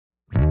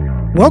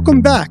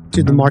Welcome back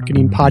to the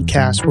Marketing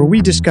Podcast, where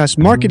we discuss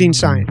marketing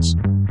science,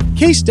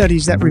 case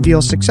studies that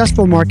reveal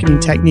successful marketing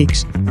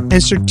techniques,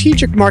 and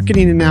strategic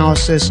marketing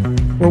analysis,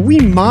 where we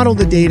model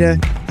the data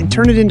and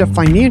turn it into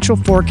financial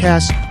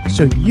forecasts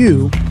so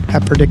you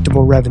have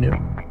predictable revenue.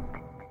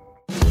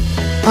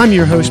 I'm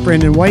your host,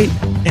 Brandon White,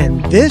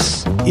 and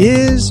this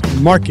is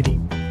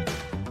Marketing.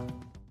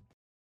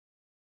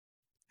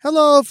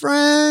 Hello,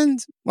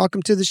 friends.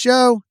 Welcome to the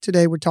show.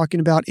 Today, we're talking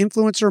about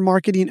influencer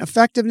marketing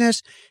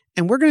effectiveness,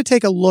 and we're going to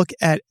take a look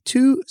at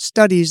two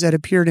studies that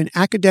appeared in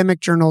academic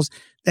journals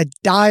that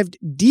dived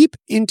deep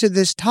into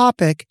this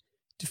topic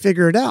to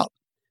figure it out.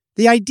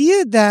 The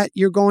idea that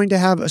you're going to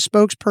have a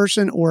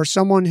spokesperson or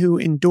someone who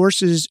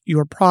endorses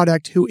your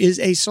product who is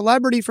a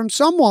celebrity from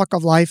some walk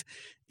of life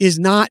is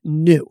not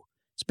new.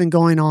 It's been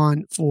going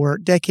on for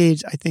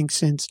decades, I think,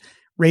 since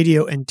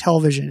radio and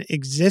television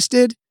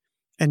existed,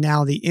 and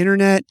now the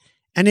internet,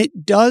 and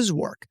it does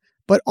work.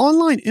 But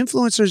online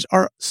influencers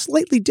are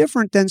slightly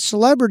different than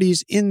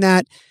celebrities in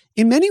that,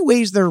 in many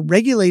ways, they're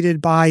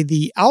regulated by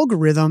the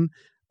algorithm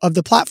of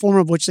the platform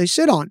of which they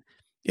sit on.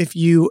 If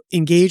you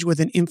engage with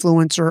an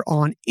influencer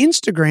on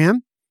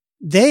Instagram,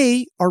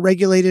 they are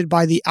regulated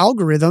by the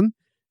algorithm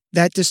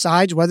that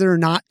decides whether or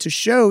not to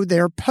show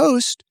their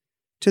post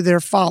to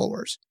their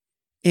followers.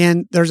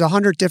 And there's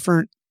 100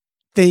 different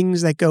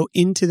things that go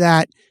into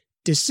that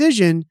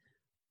decision,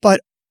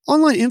 but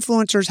online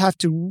influencers have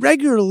to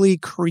regularly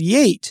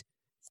create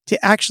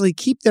to actually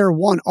keep their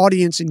one,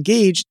 audience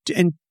engaged,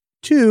 and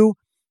two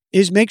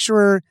is make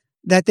sure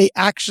that they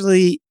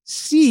actually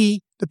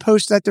see the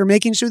post that they're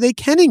making so they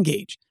can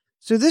engage.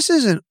 So this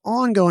is an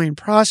ongoing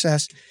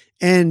process,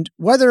 and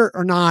whether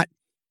or not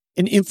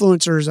an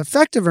influencer is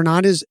effective or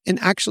not is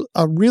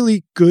a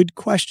really good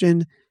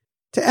question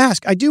to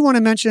ask. I do want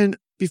to mention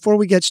before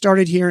we get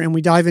started here and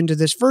we dive into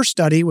this first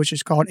study, which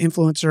is called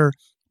Influencer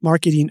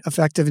Marketing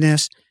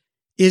Effectiveness,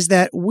 is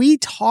that we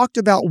talked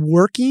about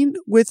working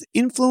with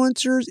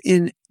influencers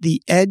in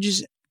the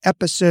Edge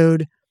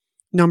episode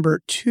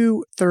number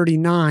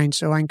 239.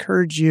 So I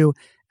encourage you,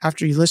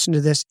 after you listen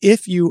to this,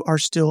 if you are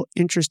still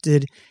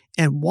interested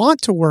and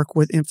want to work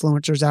with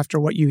influencers after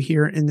what you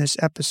hear in this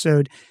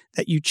episode,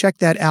 that you check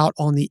that out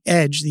on the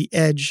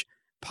Edge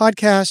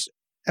podcast,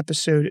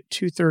 episode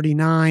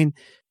 239.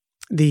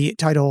 The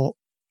title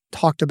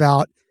talked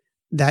about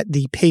that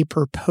the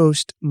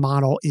pay-per-post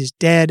model is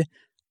dead.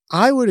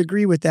 I would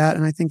agree with that,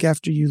 and I think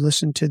after you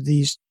listen to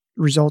these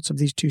results of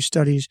these two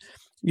studies,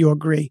 you'll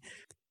agree.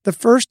 The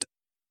first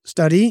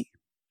study,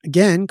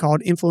 again,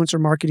 called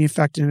Influencer Marketing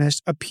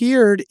Effectiveness,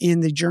 appeared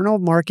in the Journal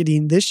of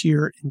Marketing this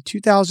year in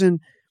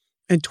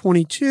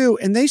 2022,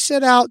 and they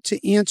set out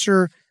to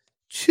answer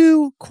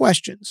two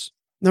questions.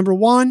 Number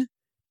one,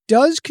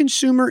 does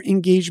consumer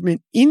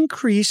engagement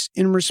increase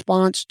in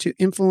response to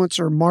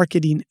influencer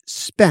marketing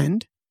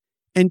spend?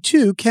 And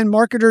two, can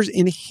marketers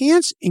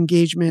enhance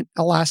engagement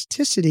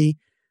elasticity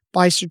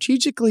by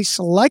strategically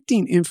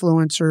selecting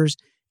influencers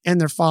and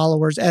their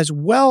followers as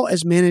well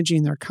as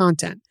managing their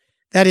content?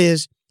 That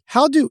is,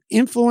 how do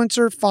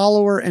influencer,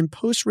 follower, and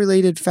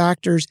post-related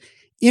factors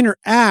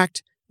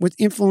interact with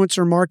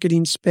influencer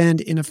marketing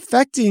spend in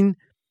affecting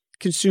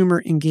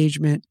consumer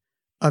engagement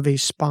of a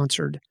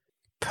sponsored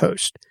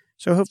post?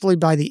 So hopefully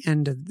by the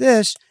end of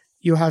this,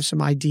 you'll have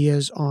some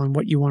ideas on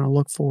what you want to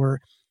look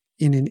for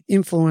in an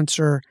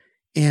influencer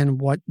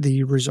and what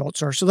the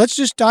results are. So let's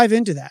just dive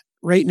into that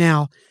right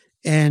now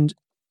and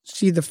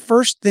see the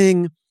first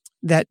thing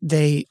that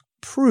they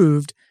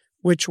proved,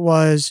 which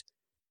was,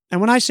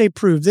 and when I say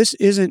prove, this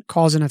isn't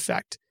cause and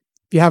effect.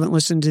 If you haven't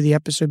listened to the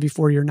episode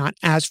before, you're not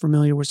as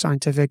familiar with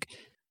scientific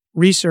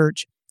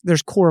research,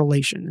 there's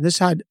correlation. This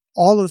had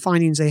all of the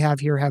findings they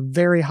have here have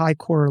very high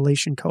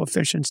correlation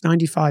coefficients,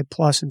 95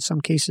 plus, in some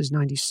cases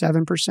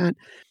 97%.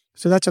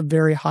 So that's a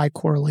very high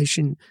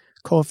correlation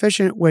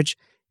coefficient, which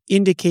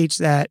indicates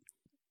that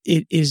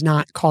it is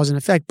not cause and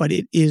effect, but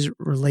it is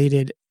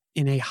related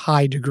in a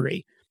high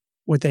degree,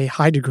 with a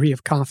high degree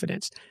of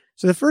confidence.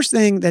 So the first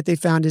thing that they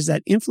found is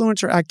that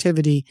influencer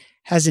activity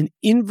has an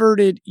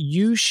inverted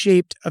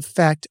U-shaped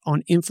effect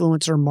on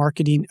influencer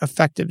marketing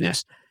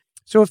effectiveness.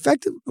 So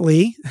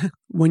effectively,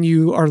 when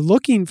you are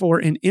looking for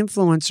an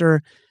influencer,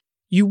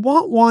 you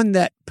want one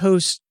that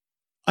posts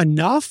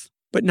enough,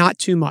 but not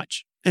too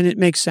much. And it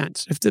makes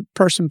sense. If the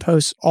person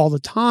posts all the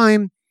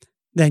time,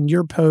 then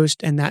your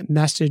post and that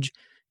message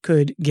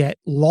could get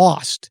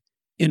lost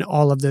in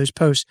all of those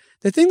posts.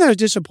 The thing that I was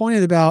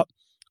disappointed about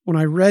when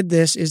I read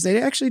this is they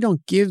actually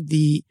don't give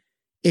the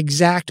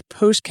exact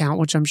post count,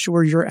 which I'm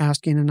sure you're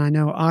asking, and I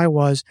know I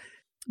was,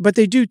 but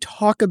they do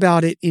talk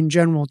about it in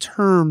general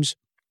terms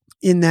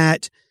in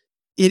that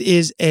it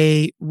is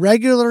a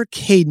regular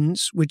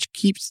cadence, which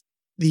keeps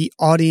the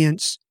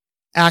audience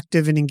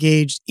active and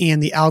engaged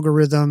and the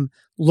algorithm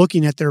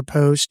looking at their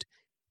post,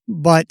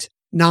 but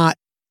not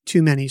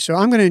too many. So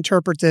I'm going to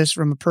interpret this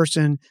from a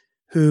person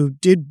who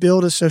did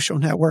build a social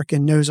network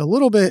and knows a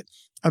little bit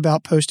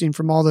about posting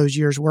from all those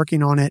years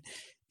working on it,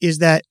 is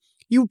that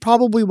you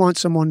probably want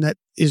someone that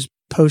is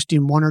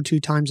posting 1 or 2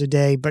 times a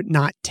day, but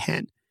not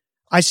 10.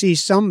 I see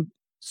some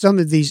some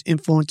of these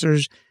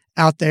influencers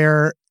out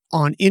there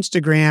on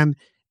Instagram,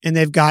 and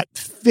they've got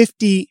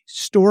 50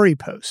 story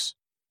posts.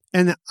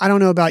 And I don't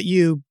know about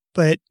you,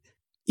 but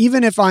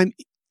even if I'm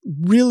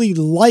really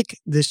like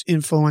this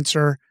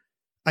influencer,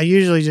 I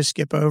usually just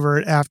skip over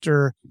it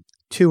after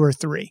 2 or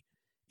 3.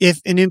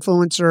 If an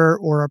influencer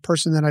or a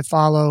person that I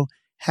follow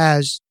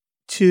has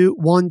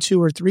 1,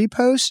 2, or 3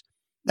 posts,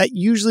 that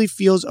usually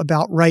feels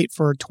about right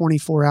for a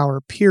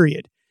 24-hour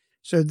period.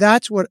 So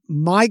that's what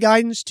my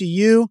guidance to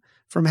you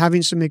from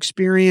having some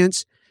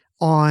experience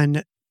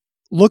on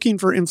looking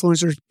for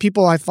influencers,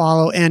 people I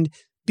follow, and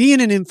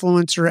being an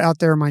influencer out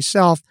there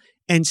myself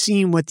and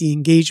seeing what the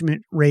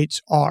engagement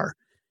rates are.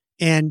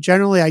 And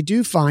generally, I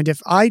do find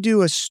if I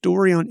do a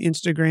story on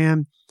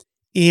Instagram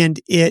and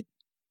it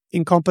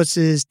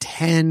encompasses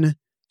 10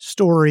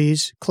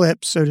 stories,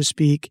 clips, so to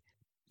speak,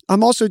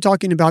 I'm also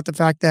talking about the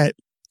fact that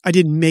I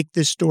didn't make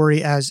this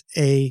story as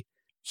a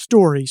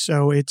story.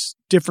 So it's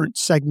different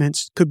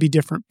segments, could be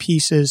different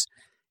pieces,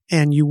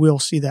 and you will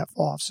see that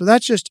fall off. So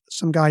that's just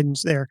some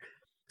guidance there.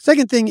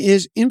 Second thing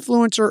is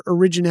influencer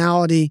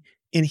originality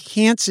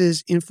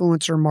enhances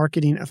influencer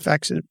marketing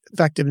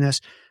effectiveness.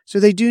 So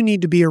they do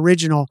need to be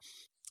original.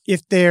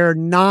 If they're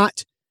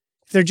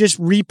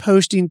just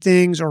reposting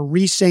things or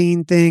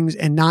re-saying things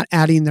and not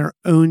adding their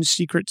own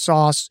secret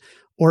sauce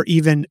or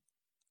even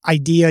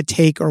idea,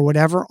 take, or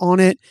whatever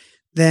on it,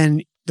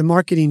 then the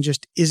marketing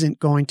just isn't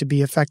going to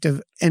be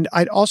effective. And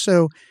I'd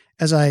also,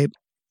 as I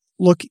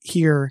look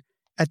here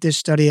at this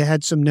study, I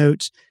had some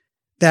notes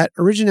that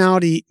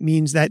originality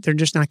means that they're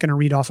just not going to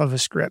read off of a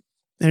script.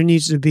 There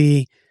needs to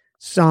be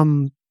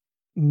some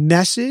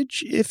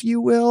message, if you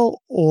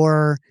will,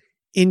 or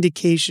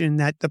indication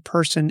that the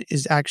person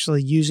is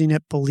actually using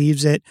it,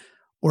 believes it,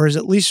 or is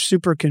at least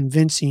super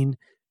convincing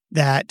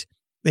that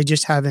they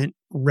just haven't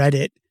read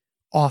it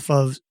off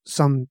of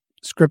some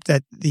script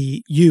that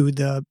the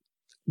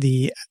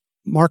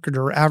marketer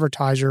or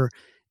advertiser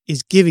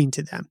is giving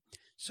to them.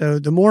 So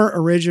the more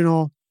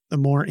original, the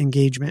more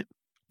engagement.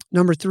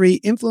 Number 3,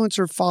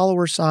 influencer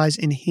follower size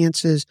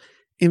enhances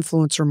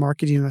influencer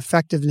marketing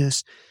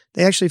effectiveness.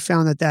 They actually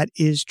found that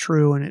is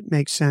true, and it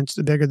makes sense.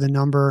 The bigger the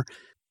number,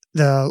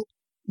 the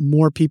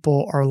more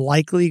people are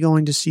likely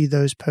going to see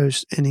those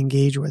posts and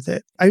engage with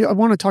it. I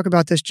want to talk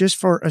about this just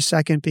for a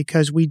second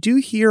because we do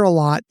hear a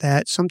lot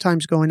that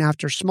sometimes going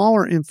after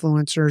smaller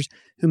influencers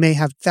who may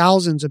have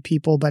thousands of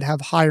people but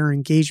have higher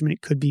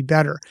engagement could be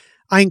better.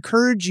 I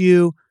encourage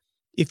you,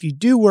 if you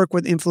do work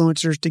with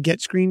influencers, to get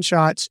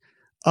screenshots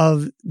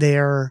of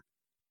their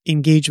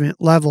engagement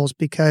levels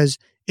because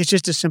it's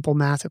just a simple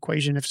math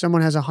equation. If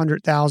someone has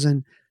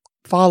 100,000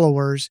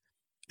 followers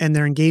and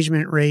their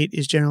engagement rate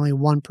is generally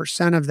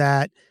 1% of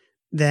that,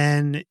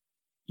 then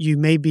you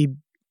may be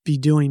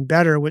doing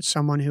better with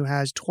someone who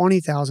has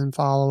 20,000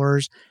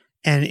 followers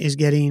and is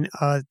getting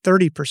a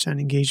 30%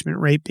 engagement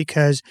rate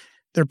because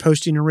they're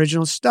posting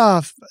original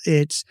stuff.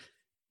 It's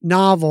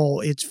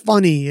novel, it's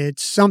funny,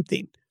 it's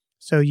something.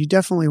 So you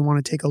definitely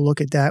want to take a look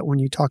at that when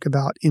you talk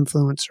about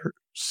influencer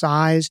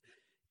size.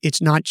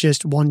 It's not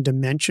just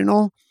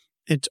one-dimensional.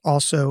 It's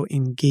also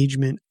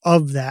engagement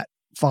of that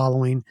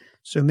following.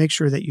 So make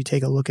sure that you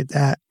take a look at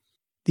that.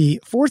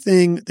 The fourth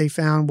thing they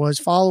found was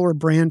follower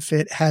brand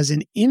fit has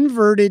an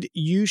inverted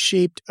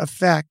U-shaped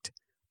effect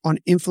on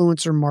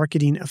influencer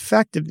marketing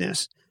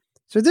effectiveness.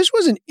 So this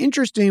was an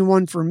interesting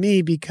one for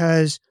me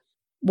because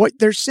what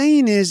they're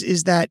saying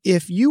is that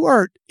if you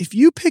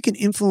pick an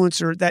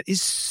influencer that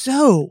is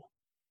so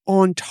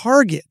on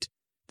target,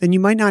 then you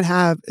might not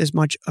have as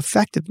much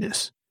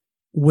effectiveness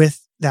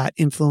with that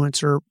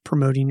influencer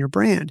promoting your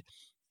brand.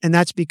 And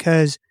that's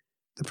because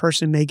the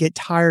person may get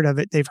tired of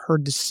it. They've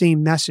heard the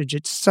same message.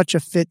 It's such a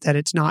fit that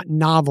it's not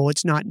novel.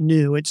 It's not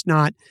new. It's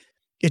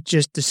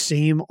just the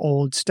same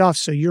old stuff.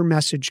 So your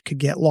message could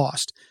get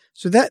lost.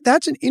 So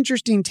that's an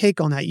interesting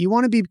take on that. You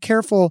want to be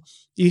careful.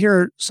 You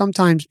hear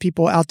sometimes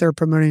people out there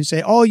promoting and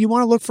say, oh, you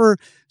want to look for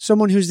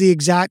someone who's the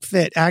exact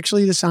fit.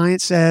 Actually, the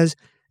science says,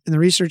 and the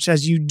research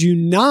says, you do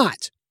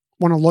not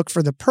want to look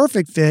for the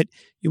perfect fit.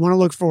 You want to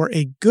look for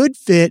a good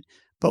fit,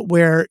 but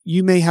where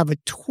you may have a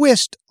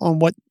twist on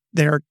what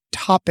their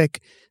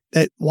topic,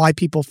 that why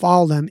people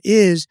follow them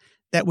is,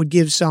 that would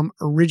give some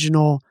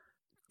original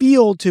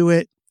feel to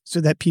it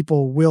so that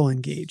people will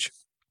engage.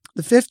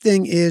 The fifth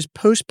thing is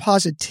post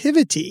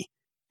positivity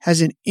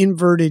has an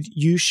inverted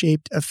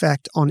U-shaped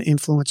effect on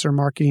influencer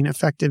marketing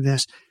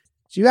effectiveness.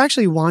 So you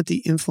actually want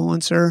the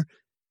influencer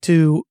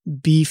to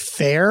be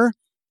fair.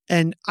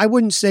 And I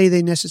wouldn't say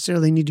they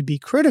necessarily need to be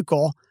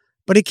critical,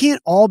 but it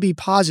can't all be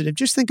positive.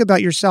 Just think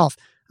about yourself.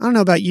 I don't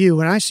know about you.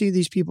 When I see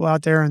these people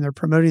out there and they're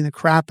promoting the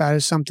crap out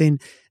of something,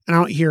 and I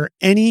don't hear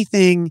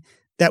anything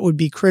that would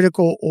be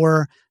critical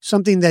or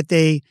something that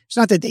it's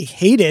not that they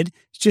hated,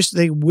 it's just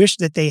they wish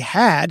that they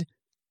had,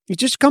 it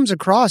just comes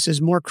across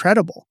as more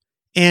credible.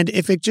 And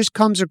if it just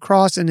comes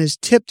across and is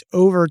tipped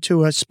over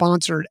to a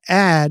sponsored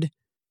ad,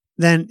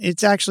 then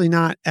it's actually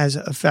not as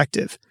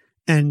effective.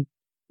 And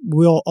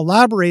we'll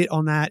elaborate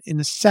on that in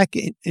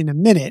a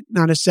minute,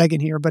 not a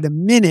second here, but a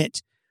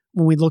minute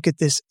when we look at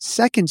this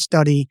second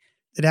study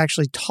that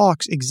actually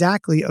talks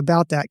exactly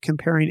about that,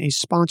 comparing a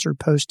sponsored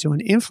post to an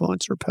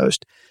influencer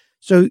post.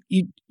 So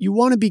you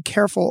want to be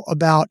careful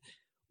about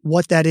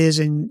what that is,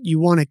 and you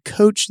want to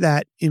coach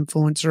that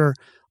influencer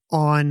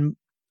on,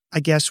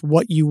 I guess,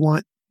 what you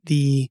want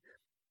the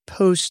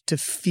post to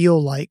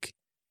feel like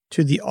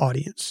to the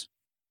audience.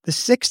 The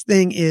sixth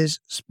thing is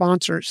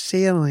sponsor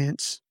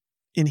salience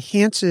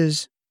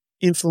enhances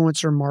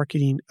influencer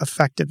marketing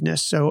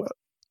effectiveness. So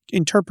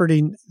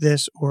interpreting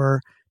this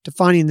or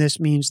defining this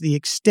means the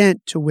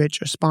extent to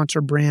which a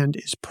sponsor brand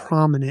is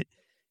prominent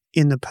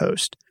in the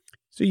post.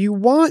 So you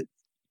want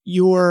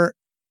your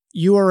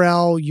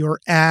URL, your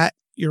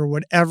your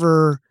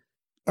whatever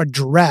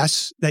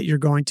address that you're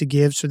going to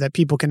give so that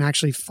people can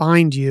actually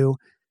find you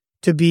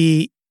to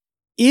be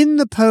in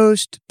the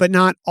post, but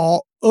not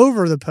all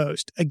over the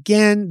post.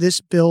 Again, this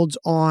builds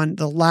on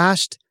the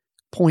last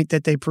point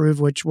that they proved,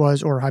 which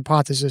was, or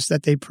hypothesis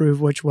that they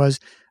proved, which was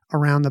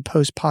around the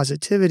post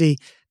positivity.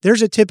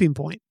 There's a tipping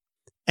point.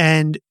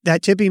 And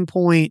that tipping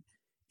point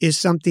is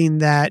something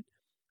that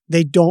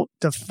they don't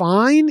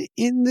define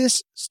in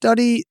this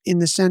study in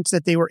the sense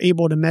that they were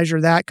able to measure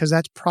that, because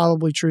that's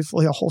probably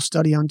truthfully a whole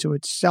study unto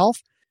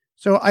itself.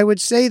 So I would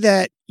say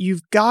that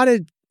you've got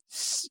to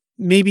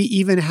maybe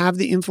even have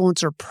the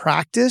influencer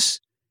practice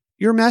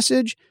your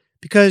message,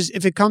 because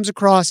if it comes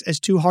across as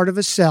too hard of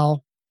a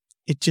sell,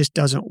 it just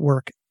doesn't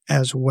work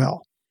as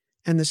well.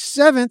 And the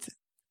seventh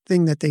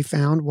thing that they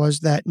found was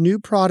that new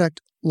product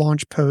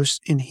launch posts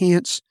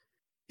enhance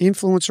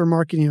influencer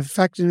marketing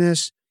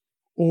effectiveness,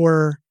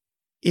 or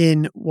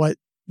in what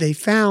they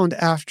found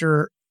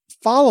after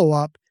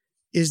follow-up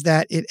is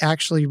that it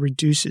actually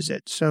reduces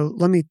it. So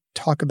let me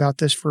talk about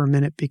this for a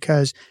minute,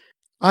 because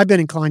I've been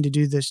inclined to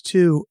do this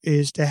too,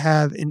 is to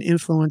have an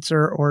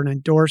influencer or an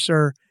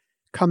endorser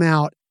come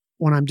out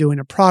when I'm doing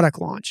a product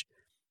launch.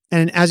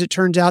 And as it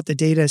turns out, the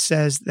data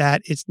says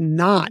that it's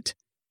not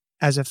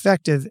as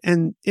effective.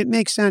 And it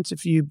makes sense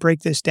if you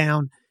break this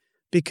down,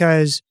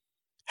 because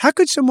how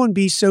could someone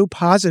be so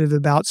positive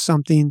about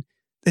something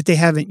that they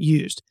haven't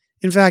used?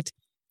 In fact,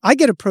 I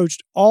get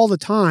approached all the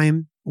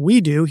time.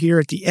 We do here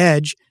at The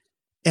Edge,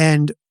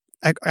 and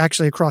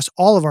actually across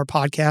all of our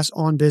podcasts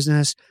on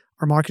business,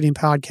 our marketing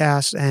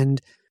podcasts,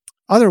 and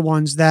other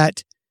ones,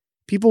 that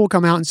people will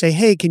come out and say,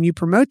 "Hey, can you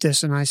promote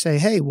this?" And I say,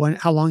 "Hey,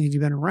 how long have you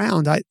been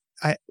around?"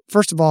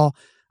 First of all,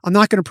 I'm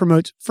not going to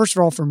promote. First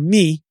of all, for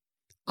me,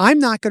 I'm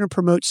not going to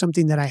promote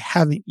something that I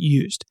haven't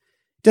used.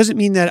 Doesn't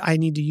mean that I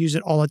need to use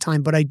it all the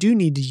time, but I do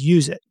need to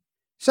use it.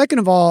 Second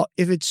of all,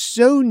 if it's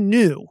so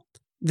new,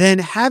 then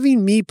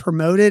having me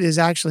promote it is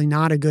actually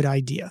not a good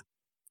idea.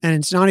 And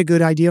it's not a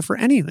good idea for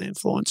any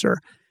influencer,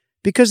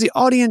 because the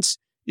audience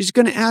is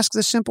going to ask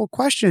the simple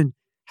question: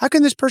 how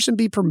can this person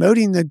be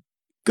promoting the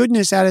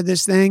goodness out of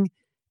this thing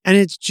and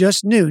it's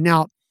just new?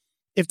 Now,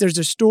 if there's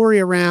a story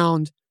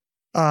around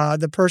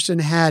the person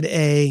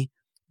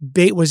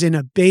was in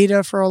a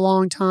beta for a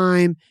long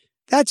time,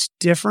 that's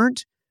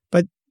different.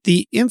 But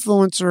the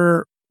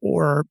influencer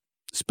or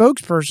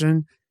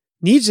spokesperson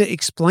needs to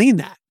explain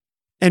that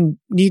and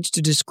needs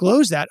to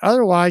disclose that.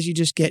 Otherwise, you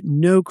just get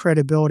no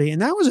credibility.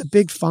 And that was a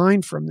big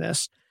find from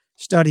this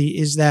study,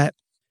 is that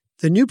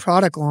the new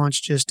product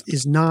launch just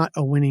is not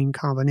a winning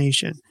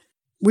combination.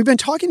 We've been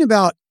talking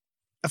about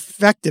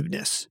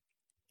effectiveness,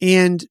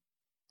 and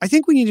I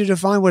think we need to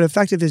define what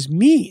effectiveness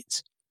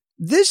means.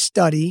 This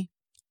study,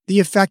 the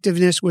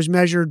effectiveness was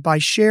measured by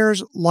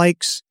shares,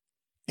 likes,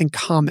 and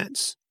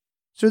comments.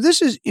 So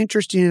this is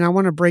interesting, and I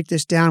want to break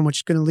this down, which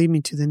is going to lead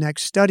me to the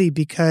next study,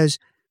 because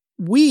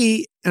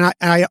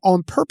I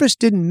on purpose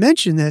didn't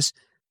mention this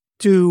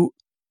to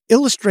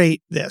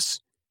illustrate this,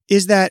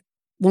 is that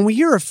when we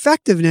hear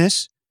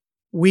effectiveness,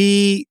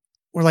 we're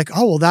like,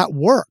 oh, well, that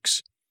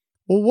works.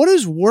 Well, what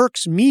does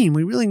works mean?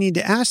 We really need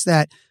to ask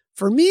that.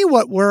 For me,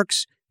 what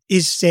works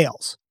is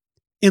sales,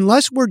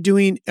 unless we're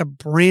doing a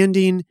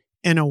branding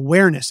and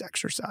awareness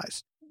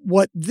exercise.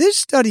 What this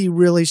study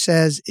really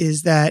says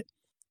is that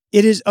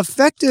it is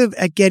effective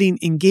at getting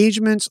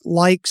engagements,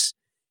 likes,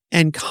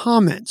 and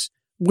comments,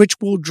 which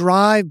will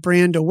drive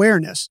brand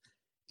awareness.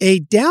 A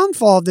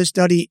downfall of this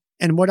study,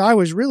 and what I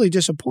was really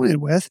disappointed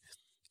with,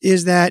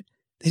 is that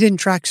they didn't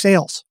track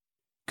sales.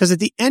 Because at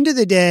the end of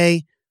the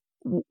day,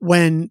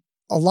 when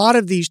a lot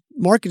of these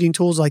marketing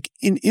tools like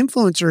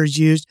influencer is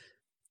used,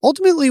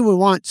 ultimately we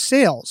want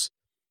sales.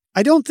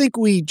 I don't think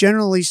we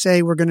generally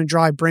say we're going to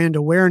drive brand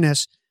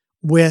awareness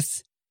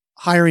with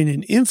hiring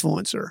an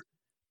influencer.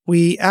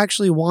 We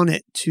actually want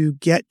it to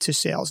get to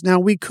sales. Now,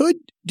 we could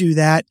do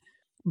that,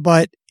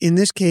 but in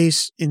this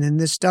case, and in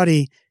this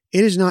study,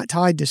 it is not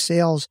tied to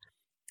sales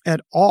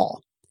at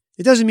all.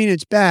 It doesn't mean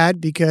it's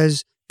bad,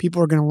 because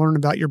people are going to learn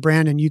about your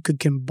brand, and you could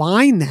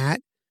combine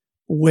that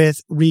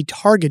with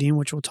retargeting,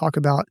 which we'll talk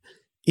about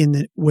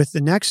with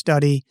the next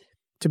study,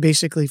 to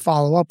basically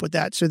follow up with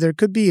that. So there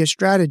could be a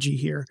strategy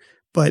here,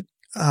 but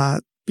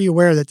be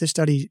aware that this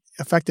study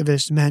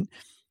effectiveness meant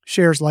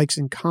shares, likes,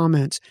 and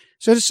comments.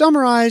 So to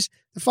summarize,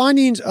 the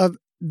findings of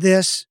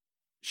this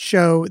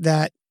show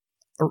that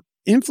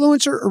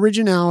influencer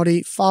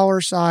originality,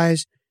 follower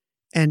size,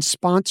 and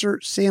sponsor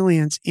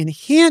salience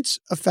enhance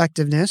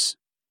effectiveness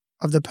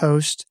of the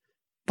post,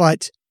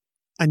 but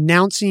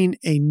announcing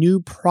a new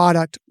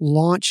product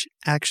launch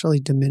actually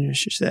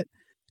diminishes it.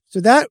 So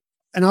that,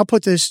 and I'll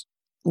put this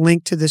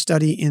link to the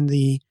study in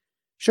the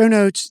show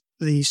notes.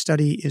 The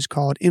study is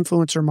called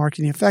Influencer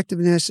Marketing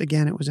Effectiveness.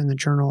 Again, it was in the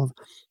Journal of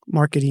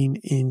Marketing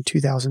in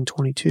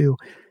 2022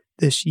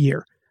 this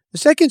year. The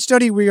second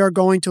study we are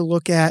going to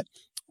look at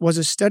was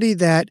a study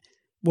that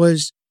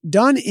was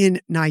done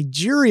in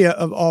Nigeria,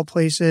 of all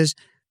places.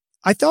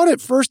 I thought at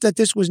first that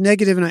this was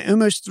negative, and I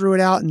almost threw it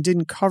out and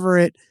didn't cover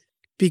it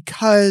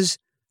because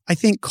I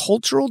think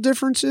cultural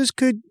differences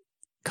could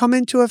come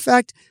into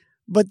effect.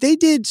 But they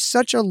had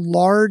such a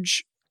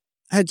large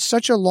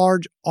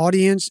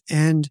audience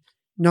and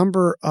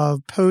number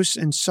of posts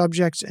and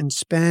subjects and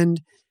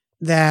spend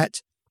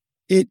that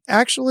it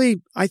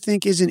actually, I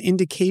think, is an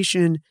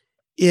indication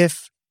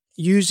if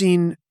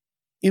using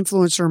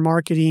influencer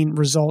marketing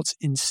results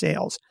in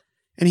sales.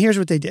 And here's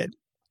what they did.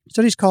 The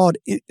study's called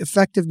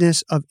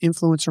Effectiveness of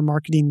Influencer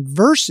Marketing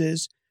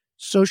versus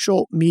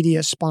Social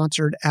Media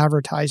Sponsored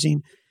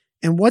Advertising.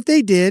 And what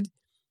they did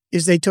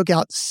is they took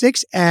out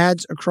 6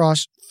 ads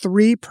across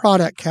 3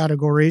 product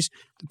categories.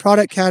 The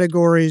product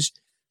categories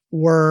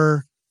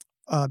were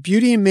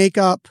beauty and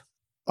makeup,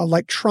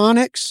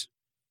 electronics,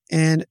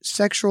 and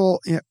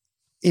sexual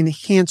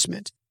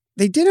enhancement.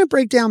 They didn't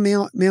break down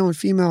male and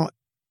female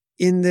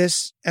in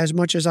this as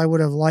much as I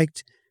would have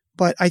liked,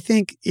 but I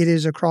think it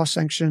is a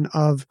cross-section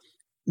of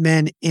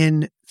men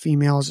and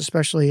females,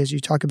 especially as you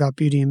talk about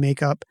beauty and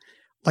makeup.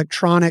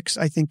 Electronics,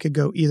 I think, could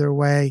go either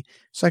way.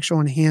 Sexual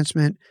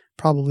enhancement,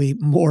 probably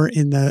more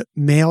in the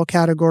male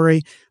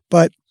category,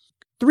 but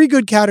 3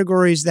 good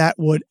categories that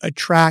would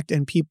attract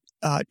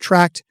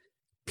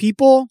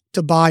people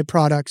to buy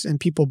products, and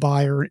people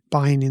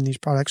buying in these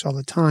products all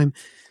the time.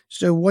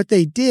 So what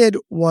they did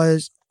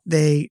was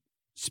they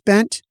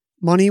spent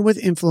money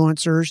with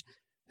influencers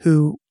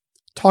who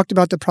talked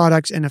about the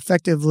products and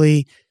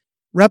effectively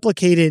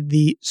replicated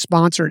the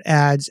sponsored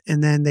ads,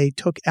 and then they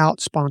took out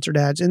sponsored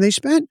ads, and they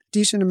spent a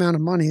decent amount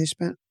of money. They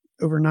spent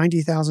over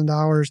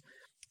 $90,000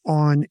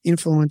 on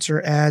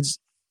influencer ads.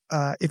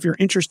 If you're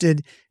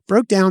interested,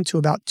 broke down to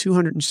about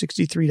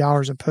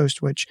 $263 a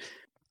post, which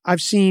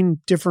I've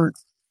seen different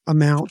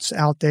amounts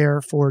out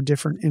there for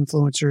different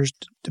influencers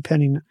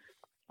depending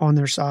on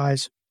their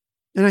size.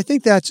 And I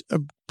think that's a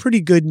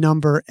pretty good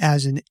number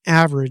as an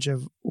average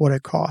of what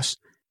it costs.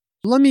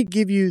 Let me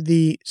give you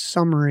the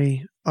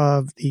summary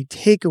of the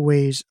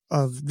takeaways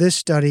of this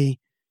study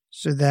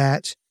so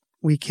that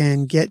we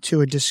can get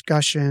to a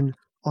discussion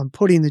on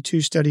putting the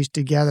 2 studies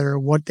together,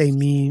 what they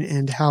mean,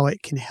 and how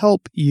it can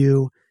help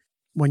you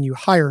when you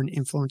hire an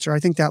influencer. I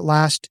think that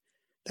last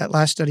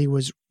study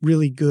was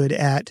really good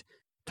at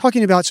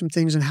talking about some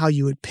things and how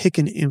you would pick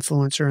an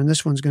influencer. And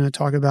this one's going to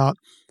talk about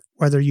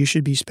whether you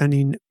should be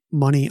spending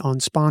money on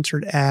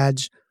sponsored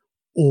ads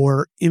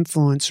or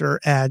influencer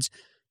ads.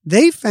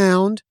 They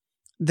found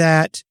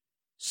that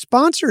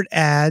sponsored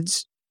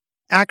ads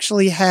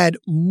actually had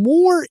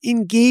more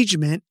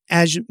engagement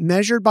as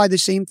measured by the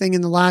same thing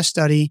in the last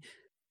study,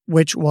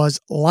 which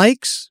was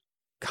likes,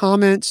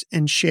 comments,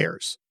 and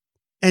shares,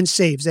 and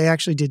saves. They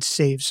actually did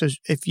saves. So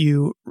if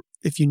you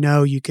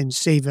know, you can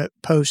save a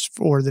post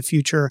for the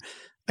future.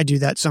 I do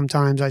that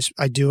sometimes.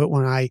 I do it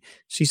when I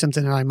see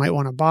something that I might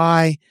want to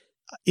buy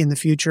in the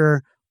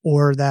future,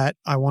 or that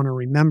I want to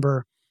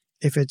remember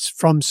if it's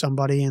from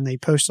somebody and they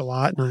post a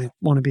lot and I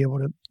want to be able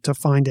to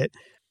find it.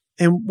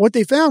 And what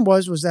they found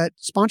was that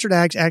sponsored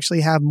ads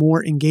actually have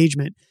more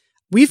engagement.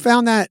 We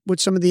found that with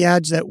some of the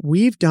ads that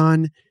we've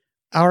done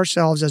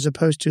ourselves as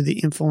opposed to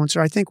the influencer.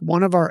 I think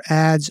one of our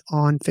ads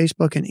on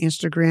Facebook and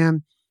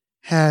Instagram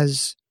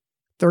has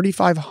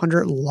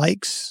 3,500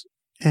 likes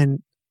and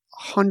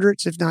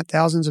hundreds, if not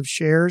thousands, of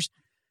shares,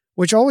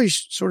 which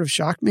always sort of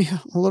shocked me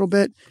a little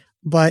bit.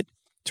 But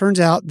turns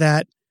out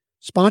that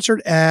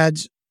sponsored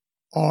ads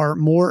are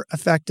more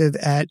effective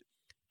at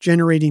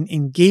generating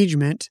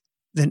engagement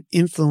than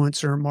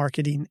influencer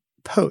marketing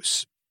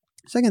posts.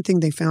 Second thing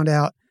they found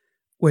out,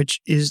 which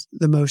is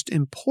the most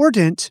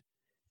important,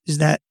 is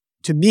that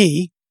to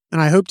me, and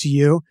I hope to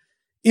you,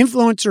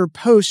 influencer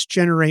posts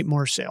generate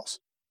more sales,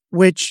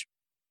 which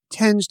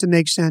tends to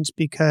make sense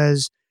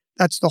because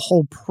that's the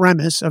whole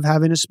premise of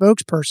having a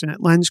spokesperson.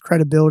 It lends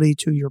credibility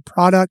to your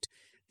product.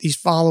 These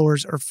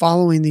followers are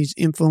following these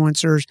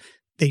influencers.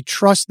 They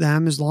trust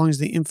them as long as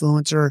the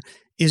influencer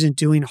isn't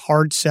doing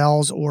hard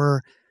sells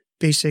or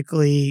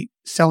basically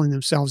selling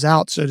themselves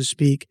out, so to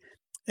speak,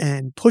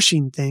 and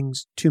pushing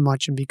things too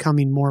much and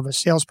becoming more of a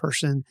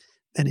salesperson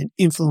than an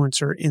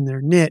influencer in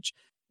their niche.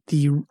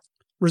 The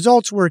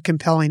results were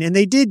compelling, and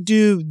they did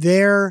do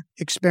their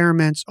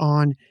experiments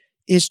on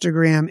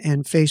Instagram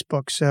and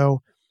Facebook.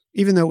 So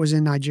even though it was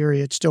in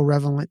Nigeria, it's still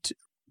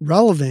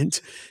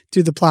relevant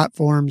to the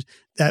platforms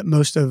that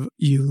most of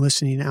you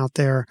listening out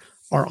there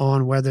are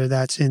on, whether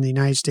that's in the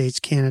United States,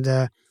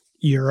 Canada,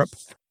 Europe,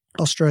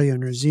 Australia,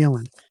 and New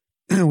Zealand,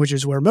 which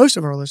is where most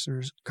of our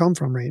listeners come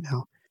from right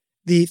now.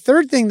 The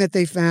third thing that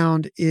they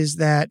found is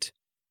that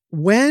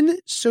when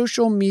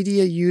social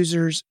media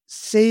users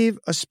save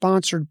a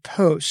sponsored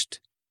post,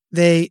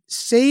 they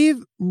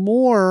save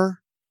more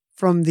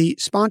from the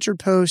sponsored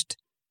post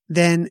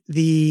than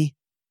the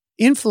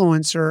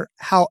influencer.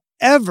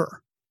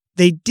 However,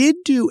 they did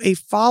do a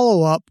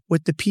follow-up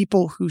with the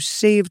people who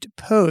saved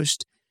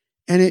post,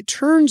 and it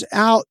turns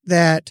out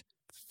that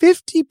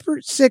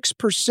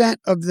 56%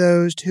 of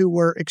those who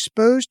were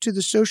exposed to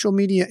the social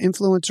media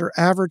influencer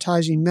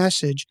advertising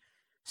message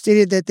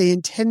stated that they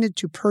intended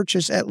to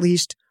purchase at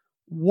least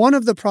one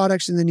of the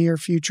products in the near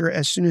future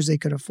as soon as they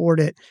could afford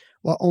it,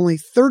 while only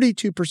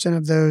 32%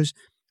 of those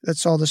that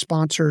saw the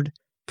sponsored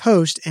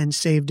post and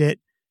saved it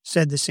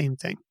said the same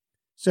thing.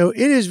 So it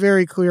is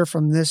very clear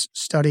from this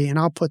study, and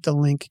I'll put the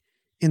link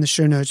in the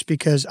show notes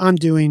because I'm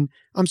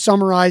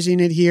summarizing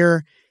it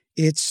here.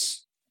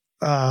 It's,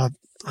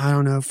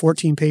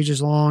 14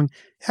 pages long,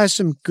 has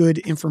some good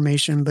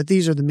information, but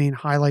these are the main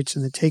highlights,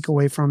 and the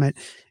takeaway from it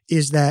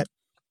is that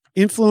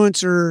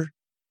influencer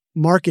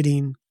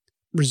marketing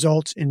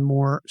results in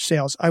more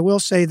sales. I will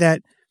say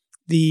that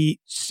the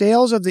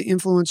sales of the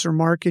influencer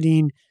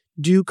marketing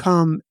do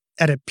come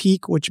at a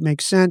peak, which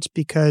makes sense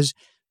because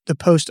the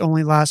post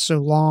only lasts so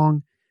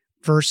long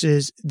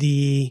versus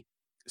the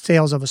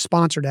sales of a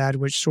sponsored ad,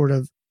 which sort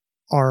of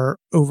are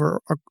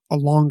over a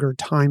longer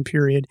time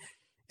period.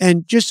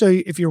 And just so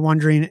if you're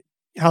wondering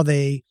how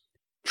they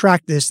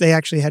track this, they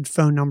actually had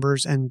phone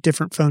numbers and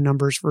different phone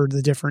numbers for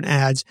the different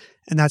ads.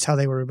 And that's how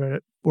they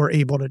were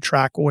able to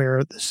track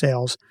where the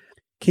sales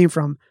came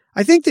from.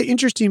 I think the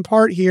interesting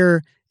part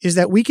here is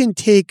that we can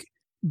take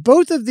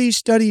both of these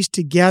studies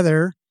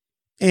together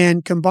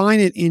and combine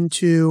it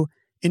into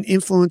an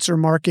influencer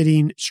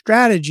marketing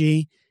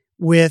strategy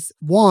with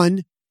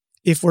one,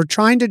 if we're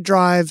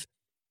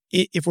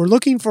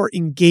looking for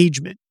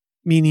engagement,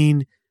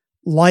 meaning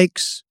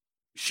likes,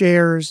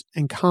 shares,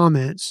 and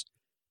comments,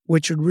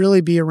 which would really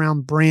be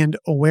around brand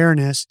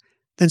awareness,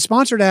 then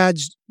sponsored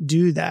ads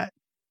do that.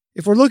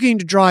 If we're looking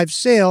to drive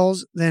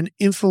sales, then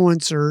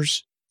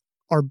influencers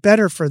are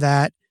better for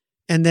that.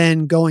 And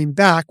then going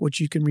back,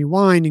 which you can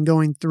rewind and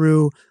going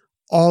through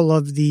all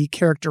of the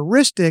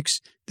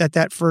characteristics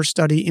that first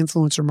study,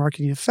 Influencer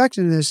Marketing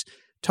Effectiveness,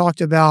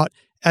 talked about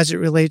as it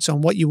relates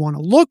on what you want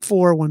to look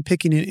for when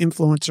picking an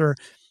influencer.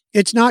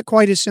 It's not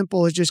quite as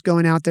simple as just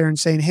going out there and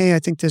saying, hey, I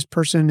think this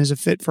person is a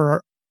fit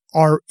for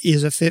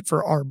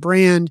our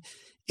brand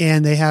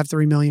and they have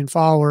 3 million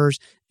followers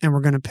and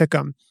we're going to pick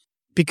them,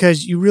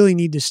 because you really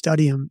need to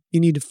study them. You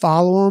need to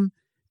follow them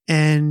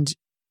and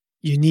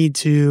you need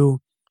to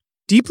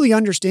deeply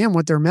understand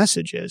what their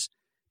message is,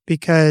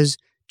 because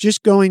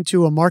just going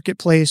to a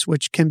marketplace,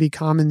 which can be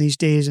common these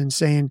days, and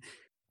saying,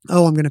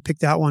 oh, I'm going to pick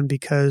that one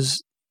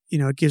because,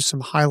 it gives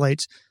some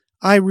highlights.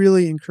 I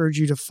really encourage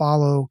you to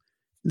follow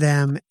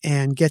them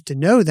and get to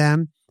know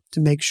them to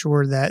make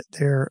sure that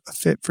they're a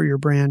fit for your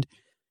brand.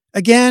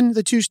 Again,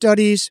 the two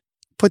studies,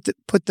 put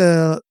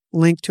the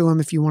link to them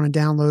if you want to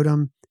download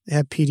them. They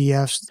have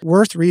PDFs.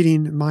 Worth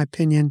reading, in my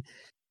opinion.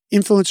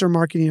 Influencer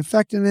Marketing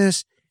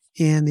Effectiveness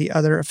and the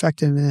other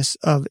effectiveness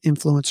of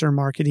influencer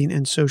marketing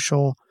and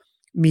social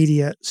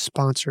media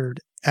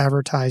sponsored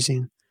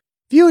advertising.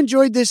 If you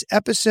enjoyed this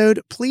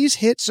episode, please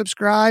hit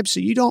subscribe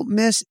so you don't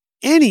miss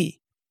any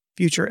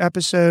future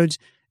episodes.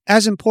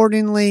 As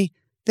importantly,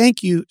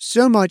 thank you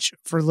so much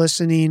for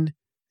listening.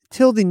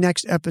 Till the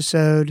next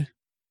episode,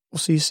 we'll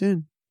see you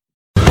soon.